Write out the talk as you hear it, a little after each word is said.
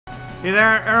Hey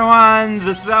there, everyone,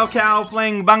 this is Cow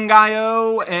playing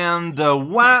BANGAI-O, and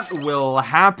what will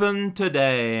happen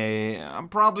today? I'm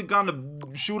probably gonna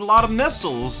shoot a lot of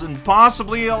missiles, and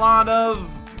possibly a lot of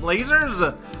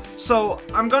lasers, so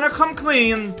I'm gonna come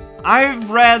clean. I've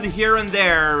read here and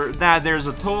there that there's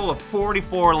a total of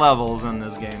 44 levels in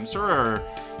this game, so we're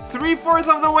 3/4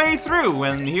 of the way through,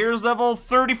 and here's level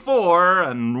 34,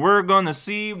 and we're gonna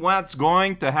see what's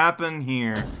going to happen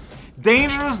here.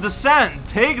 Dangerous descent,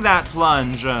 take that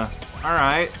plunge.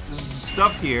 Alright, there's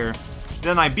stuff here.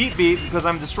 Then I beep because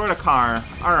I'm destroyed a car.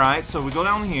 Alright, so we go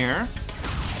down here.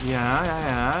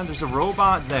 Yeah, there's a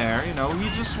robot there. You know,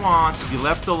 he just wants to be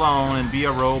left alone and be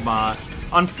a robot.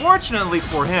 Unfortunately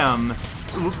for him,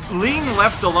 being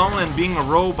left alone and being a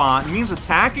robot means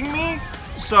attacking me.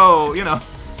 So, you know,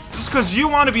 just because you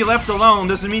want to be left alone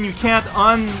doesn't mean you can't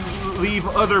leave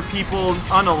other people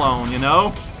unalone, you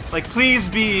know? Like, please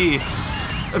be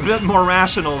a bit more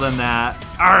rational than that.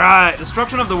 Alright,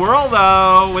 destruction of the world,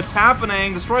 though. It's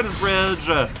happening. Destroy this bridge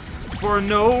for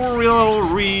no real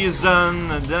reason.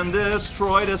 And then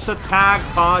destroy this attack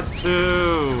pod,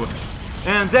 too.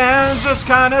 And then just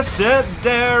kind of sit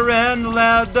there and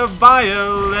let the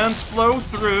violence flow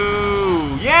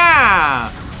through.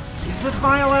 Yeah! Is it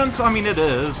violence? I mean, it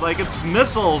is. Like, it's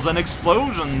missiles and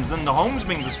explosions and the home's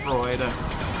being destroyed.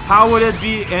 How would it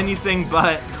be anything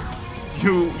but...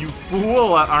 You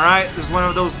fool, alright? There's one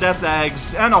of those death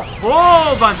eggs, and a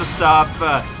whole bunch of stuff.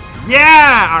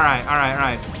 Yeah!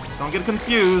 Alright. Don't get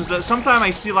confused. Sometimes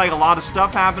I see, like, a lot of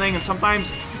stuff happening, and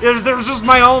sometimes there's just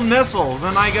my own missiles,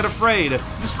 and I get afraid.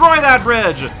 Destroy that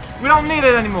bridge! We don't need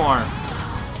it anymore.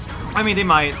 I mean, they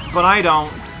might, but I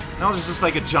don't. Now there's just,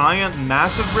 like, a giant,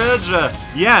 massive bridge.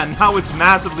 Yeah, now it's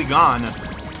massively gone.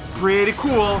 Pretty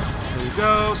cool. There you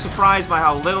go. Surprised by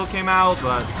how little came out,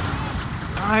 but...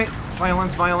 Alright.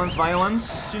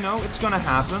 Violence, you know, it's gonna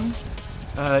happen.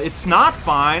 It's not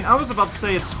fine. I was about to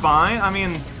say it's fine. I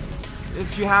mean,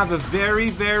 if you have a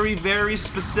very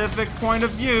specific point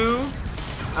of view.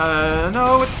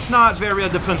 No, it's not very a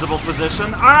defensible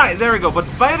position. Alright, there we go. But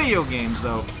video games,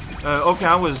 though. Okay,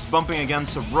 I was bumping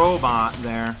against a robot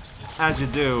there, as you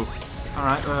do.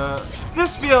 Alright,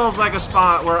 this feels like a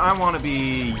spot where I want to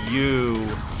be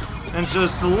you. And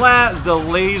just let the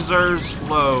lasers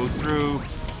flow through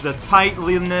the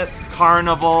tightly knit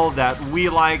carnival that we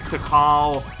like to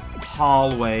call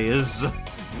hallways.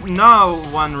 No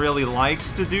one really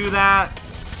likes to do that,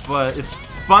 but it's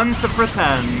fun to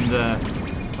pretend.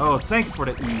 Oh, thank you for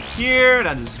the E here.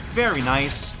 That is very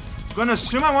nice. I'm gonna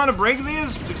assume I want to break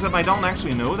these because I don't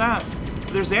actually know that.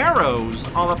 There's arrows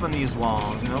all up on these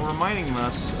walls, you know, reminding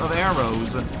us of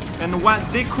arrows and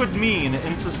what they could mean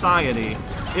in society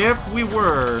if we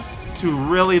were to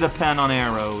really depend on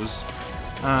arrows.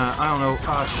 I don't know.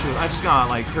 Oh, shoot. I just got,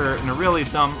 like, hurt in a really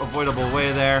dumb, avoidable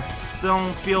way there.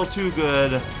 Don't feel too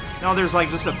good. Now there's, like,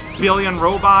 just a billion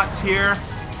robots here.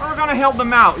 We're gonna help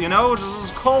them out, you know?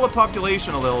 Just cull the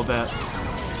population a little bit.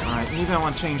 Alright, maybe I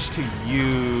want to change to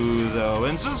you, though.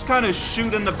 And just kind of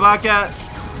shoot in the bucket.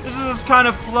 Just kind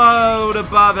of float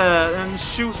above it and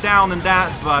shoot down in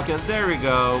that bucket. There we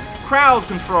go. Crowd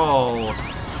control.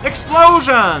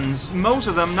 Explosions! Most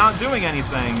of them not doing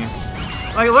anything.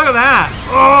 Like, look at that!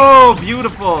 Oh,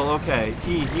 beautiful! Okay,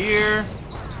 E here.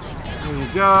 There you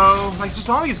go. Like, just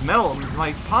all these metal,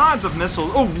 like, pods of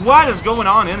missiles. Oh, what is going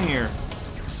on in here?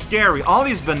 Scary. All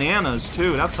these bananas,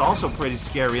 too. That's also pretty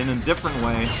scary in a different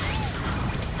way.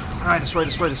 Alright,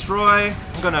 destroy.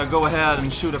 I'm gonna go ahead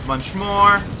and shoot a bunch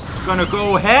more. Gonna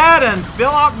go ahead and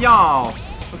fill up y'all.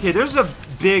 Okay, there's a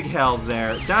big health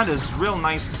there. That is real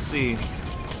nice to see.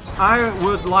 I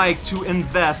would like to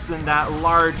invest in that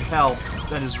large health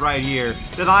that is right here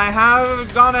that I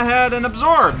have gone ahead and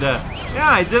absorbed. Yeah,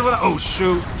 I did what oh,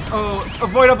 shoot. Oh,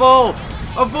 avoidable.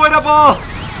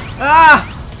 Ah!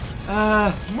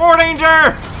 More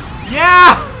danger!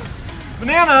 Yeah!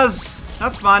 Bananas!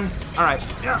 That's fun. Alright,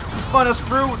 yeah, funnest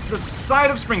fruit, the side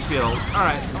of Springfield.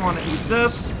 Alright, I want to eat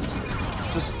this.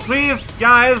 Just please,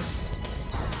 guys.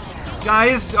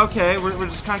 Okay, we're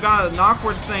just kind of got an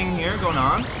awkward thing here going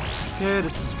on. Okay,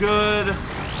 this is good.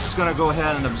 Just gonna go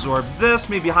ahead and absorb this.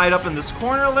 Maybe hide up in this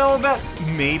corner a little bit.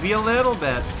 Maybe a little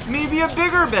bit. Maybe a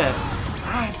bigger bit.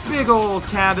 Alright, big old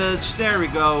cabbage. There we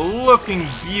go. Looking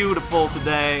beautiful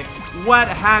today. What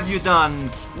have you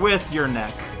done with your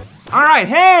neck? Alright,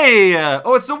 hey!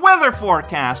 Oh, it's the weather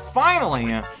forecast.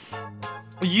 Finally.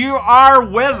 You are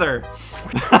weather.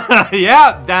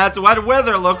 Yeah, that's what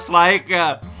weather looks like.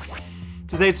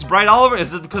 Today it's bright all over.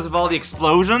 Is it because of all the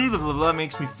explosions? That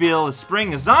makes me feel the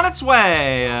spring is on its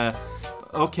way.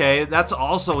 Okay, that's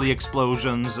also the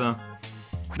explosions.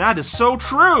 That is so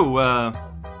true.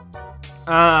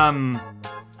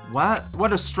 What?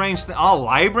 What a strange thing. Oh,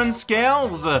 Libran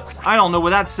scales? I don't know what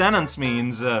that sentence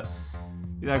means. That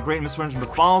great misfortune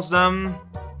befalls them.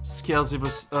 Scales, it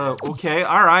was, okay,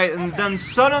 alright. And then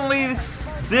suddenly,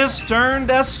 this turned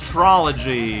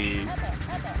astrology.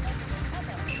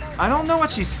 I don't know what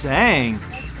she's saying.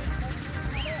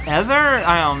 Heather?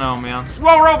 I don't know, man.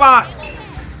 Whoa, robot!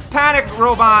 Panic,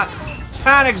 robot!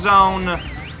 Panic zone!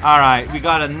 Alright, we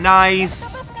got a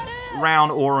nice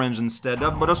round orange instead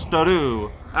of, but a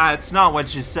staru. It's not what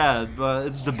she said, but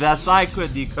it's the best I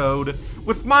could decode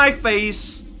with my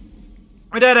face.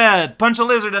 I did it! Punch a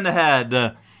lizard in the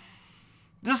head.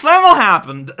 This level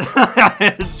happened.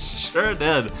 It sure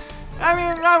did. I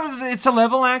mean, it's a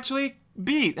level actually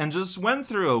beat and just went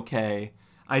through okay.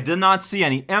 I did not see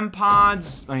any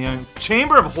M-Pods,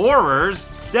 Chamber of Horrors,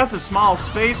 Death in Small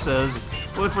Spaces.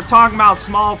 Well, if we're talking about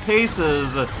small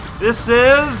paces, this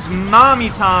is mommy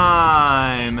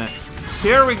time.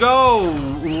 Here we go,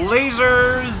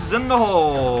 lasers in the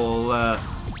hole.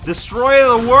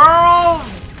 Destroy the world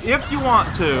if you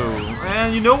want to.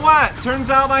 And you know what? Turns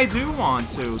out I do want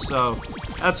to, so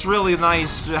that's really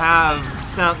nice to have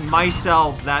sent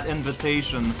myself that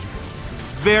invitation.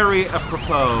 Very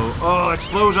apropos. Oh,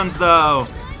 explosions though.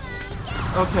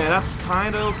 Okay, that's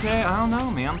kind of okay. I don't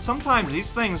know, man. Sometimes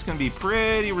these things can be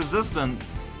pretty resistant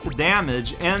to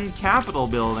damage in Capitol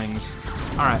buildings.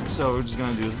 Alright, so we're just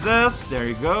gonna do this. There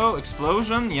you go.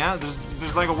 Explosion. Yeah,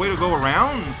 there's like a way to go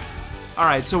around.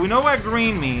 Alright, so we know what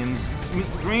green means.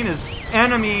 Green is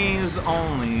enemies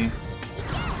only.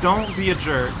 Don't be a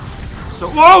jerk. So,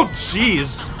 whoa,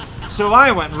 jeez. So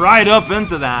I went right up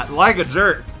into that like a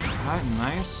jerk. Alright,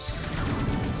 nice.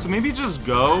 So maybe just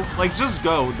go. Like, just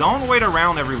go. Don't wait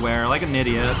around everywhere like an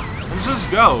idiot. And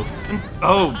just go. And,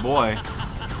 oh, boy.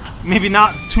 Maybe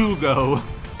not to go.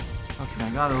 Okay, I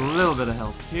got a little bit of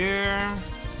health here.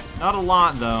 Not a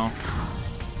lot, though.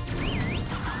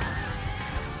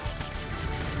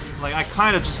 Like, I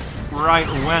kind of just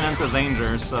went into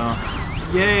danger, so...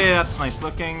 Yeah, that's nice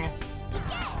looking.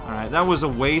 Alright, that was a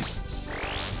waste.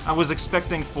 I was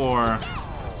expecting for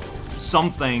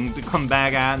something to come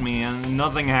back at me, and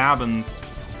nothing happened.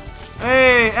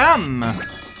 Hey, M!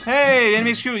 Hey,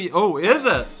 enemy HQ. Oh, is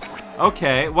it?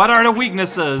 Okay, what are the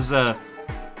weaknesses?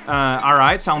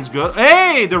 Alright, sounds good.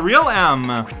 Hey, the real M!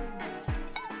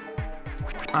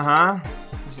 Uh-huh.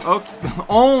 Okay,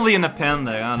 only in the pen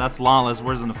there. Oh, that's lawless.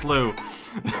 Where's in the flu?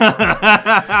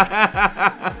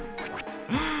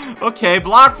 Okay,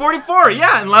 block 44.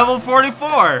 Yeah, in level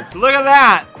 44. Look at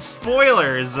that.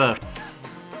 Spoilers.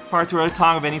 Far too early to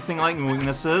talk of anything like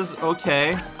weaknesses.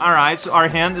 Okay. Alright, so our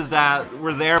hint is that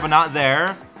we're there but not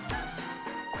there.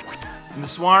 And the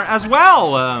Swar as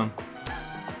well.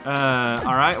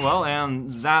 Alright, well,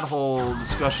 and that whole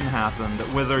discussion happened.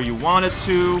 Whether you wanted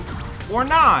to or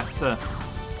not.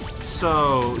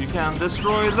 So, you can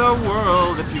destroy the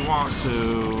world if you want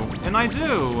to. And I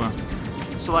do.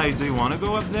 So, like, do you want to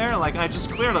go up there? Like, I just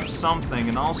cleared up something,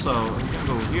 and also, you can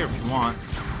go here if you want.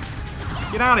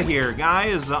 Get out of here,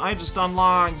 guys. I just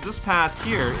unlocked this path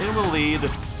here. It will lead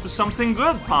to something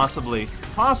good, possibly.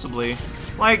 Possibly.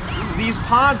 Like, these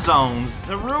pod zones.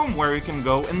 The room where you can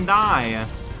go and die.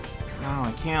 Oh,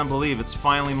 I can't believe it's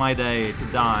finally my day to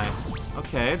die.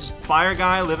 Okay, just fire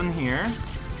guy living here.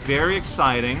 Very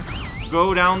exciting.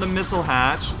 Go down the missile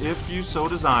hatch, if you so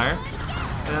desire.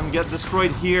 And get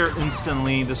destroyed here,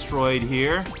 instantly destroyed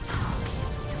here.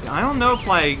 I don't know if,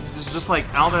 like, there's just,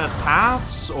 like, alternate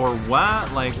paths or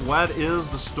what. Like, what is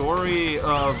the story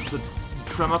of the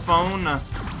Tremophone?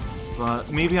 But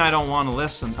maybe I don't want to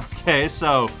listen. Okay,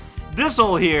 so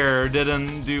this'll here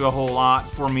didn't do a whole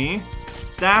lot for me.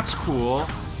 That's cool.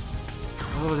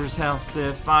 Oh, there's health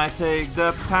if I take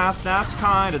the path. That's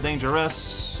kind of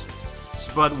dangerous.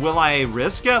 But will I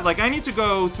risk it? Like, I need to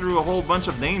go through a whole bunch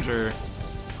of danger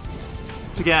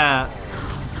to get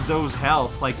those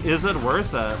health. Like, is it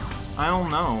worth it? I don't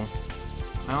know.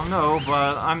 I don't know,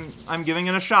 but I'm giving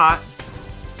it a shot.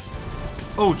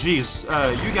 Oh, jeez.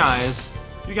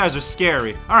 You guys are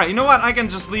scary. Alright, you know what? I can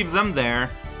just leave them there.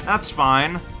 That's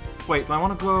fine. Wait, I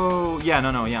want to go... Yeah,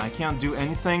 no, yeah, I can't do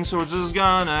anything, so we're just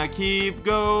gonna keep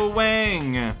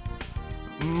going.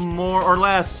 More or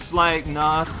less, like,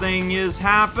 nothing is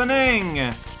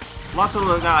happening. Lots of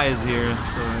little guys here,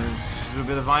 so there's a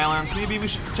bit of violence. Maybe we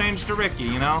should change to Ricky,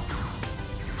 you know?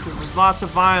 Because there's lots of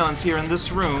violence here in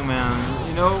this room, and,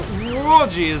 you know, whoa,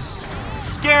 geez,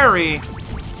 scary.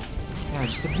 Yeah,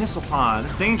 just a missile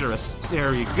pod, dangerous.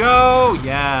 There you go,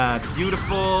 yeah,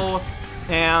 beautiful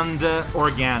and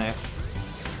organic.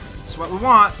 That's what we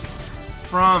want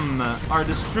from our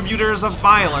distributors of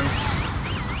violence.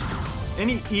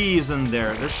 any E's in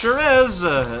there? There sure is.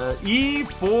 E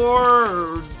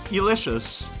for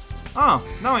delicious. Oh,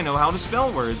 now I know how to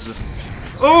spell words.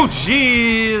 Oh,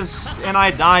 jeez! And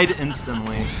I died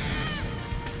instantly.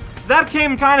 That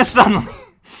came kind of suddenly.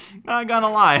 Not gonna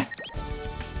lie.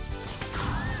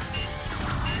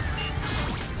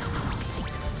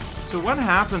 So what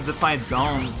happens if I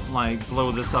don't, like,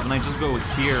 blow this up and I just go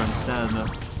here instead?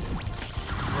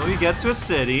 Well, we get to a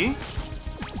city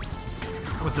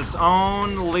with its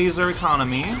own laser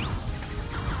economy.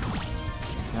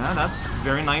 Yeah, that's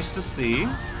very nice to see.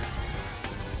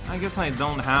 I guess I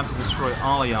don't have to destroy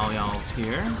all y'all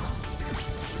here.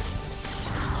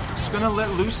 Just gonna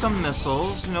let loose some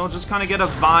missiles, you know, just kind of get a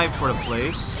vibe for the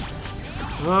place.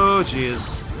 Oh,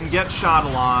 jeez. And get shot a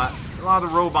lot. A lot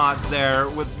of robots there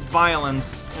with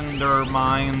violence in their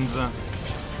minds.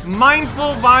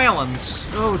 Mindful violence.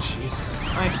 Oh, jeez.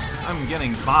 I'm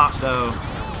getting bot though.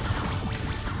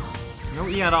 No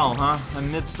E at all, huh?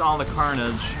 Amidst all the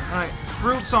carnage. Alright,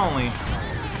 fruits only.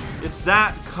 It's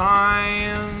that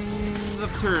kind of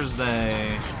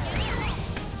Thursday.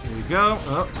 Here we go.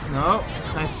 Oh, no.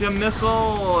 I see a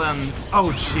missile and...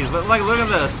 oh, jeez. But, like, look at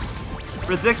this.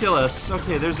 Ridiculous.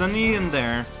 Okay, there's an E in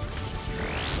there.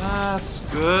 That's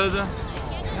good.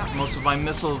 Yeah, most of my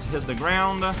missiles hit the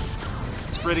ground.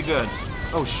 It's pretty good.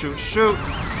 Oh, shoot, shoot.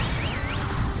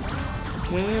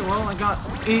 Okay, well, I got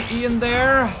E in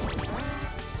there.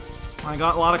 I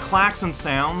got a lot of klaxon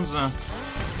sounds.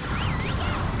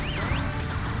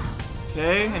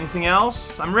 Okay, anything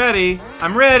else? I'm ready.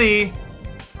 I'm ready.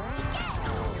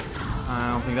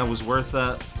 I don't think that was worth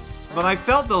it. But I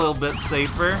felt a little bit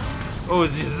safer. Oh,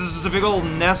 geez, this is a big old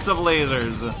nest of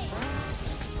lasers.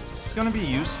 Is this gonna be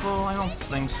useful? I don't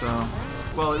think so.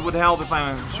 Well, it would help if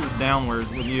I shoot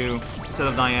downward with you instead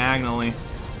of diagonally.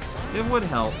 It would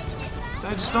help. So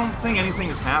I just don't think anything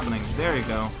is happening. There you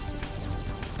go.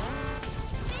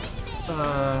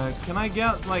 Can I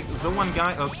get, like, the one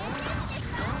guy? Oh.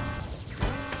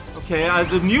 Okay,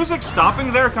 the music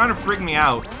stopping there kind of freaked me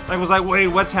out. I was like, wait,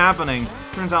 what's happening?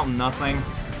 Turns out nothing.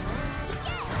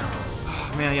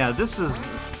 Man, yeah, this is...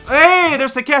 hey,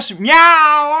 there's Takeshi! Meow!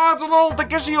 Oh, it's a little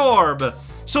Takeshi orb!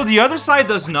 So the other side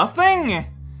does nothing?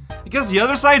 I guess the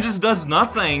other side just does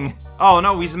nothing. Oh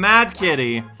no, he's Mad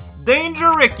Kitty.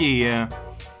 Danger Ricky!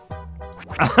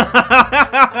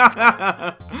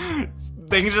 It's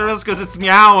dangerous because it's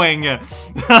meowing.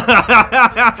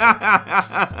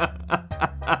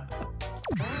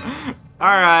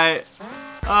 Alright.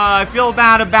 I feel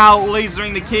bad about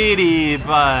lasering the kitty,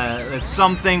 but it's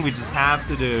something we just have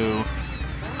to do.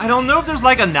 I don't know if there's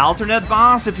like an alternate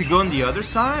boss if you go on the other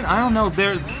side. I don't know.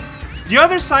 The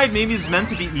other side maybe is meant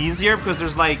to be easier because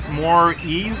there's like more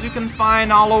E's you can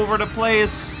find all over the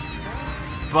place.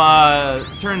 But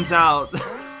turns out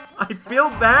I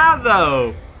feel bad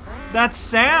though. That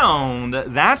sound,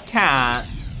 that cat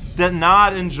did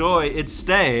not enjoy its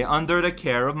stay under the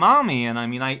care of mommy, and I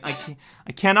mean I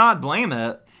cannot blame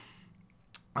it.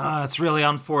 It's really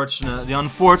unfortunate. The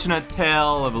unfortunate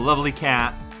tale of a lovely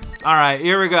cat. Alright,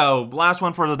 here we go. Last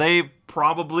one for the day,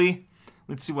 probably.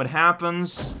 Let's see what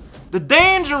happens. The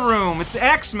Danger Room! It's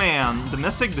X-Man!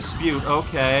 Domestic Dispute.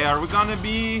 Okay, are we gonna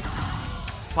be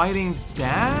fighting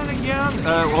Dad again?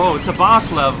 Oh, it's a boss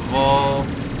level.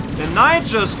 Can I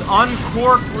just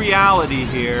uncork reality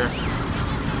here?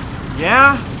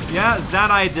 Yeah,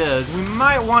 that I did. We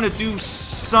might want to do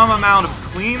some amount of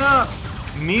cleanup.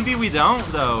 Maybe we don't,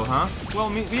 though, huh? Well,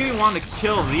 maybe we want to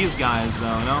kill these guys,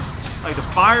 though, no? Like the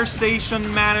fire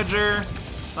station manager.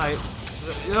 Like,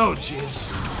 oh,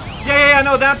 jeez. Yeah,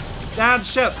 no, that's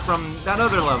Dad's ship from that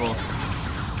other level.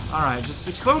 Alright, just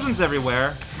explosions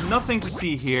everywhere. Nothing to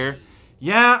see here.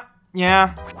 Yeah.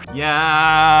 Why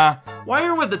are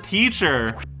you with the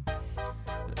teacher?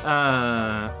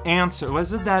 Answer.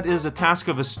 Was it that is a task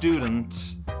of a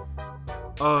student?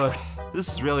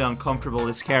 This is really uncomfortable,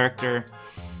 this character.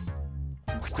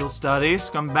 Still studies.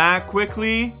 Come back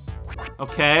quickly.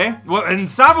 Okay. Well, and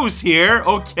Sabu's here.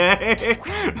 Okay.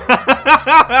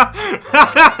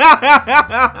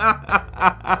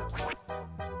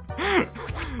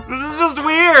 This is just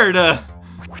weird.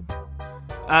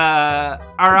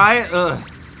 Alright.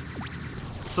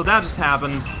 So that just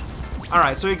happened.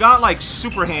 Alright, so we got like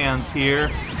super hands here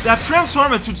that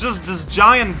transform into just this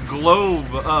giant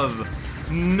globe of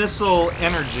missile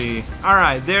energy.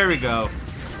 Alright, there we go.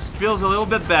 This feels a little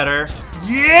bit better.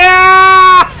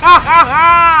 Yeah!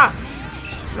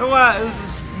 You know what? Let's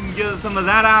just get some of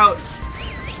that out.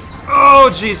 Oh,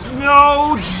 jeez.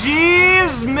 No,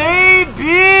 jeez,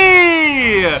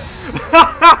 maybe!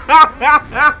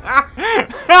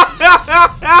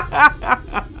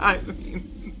 I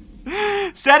mean...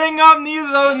 Setting up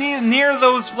near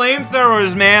those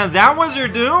flamethrowers, man, that was your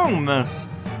doom.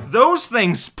 Those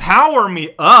things power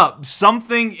me up.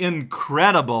 Something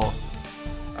incredible.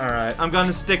 Alright, I'm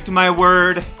gonna stick to my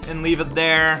word and leave it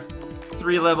there.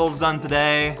 3 levels done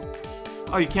today.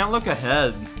 Oh, you can't look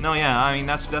ahead. No, yeah, I mean,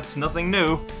 that's nothing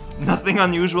new. Nothing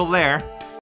unusual there.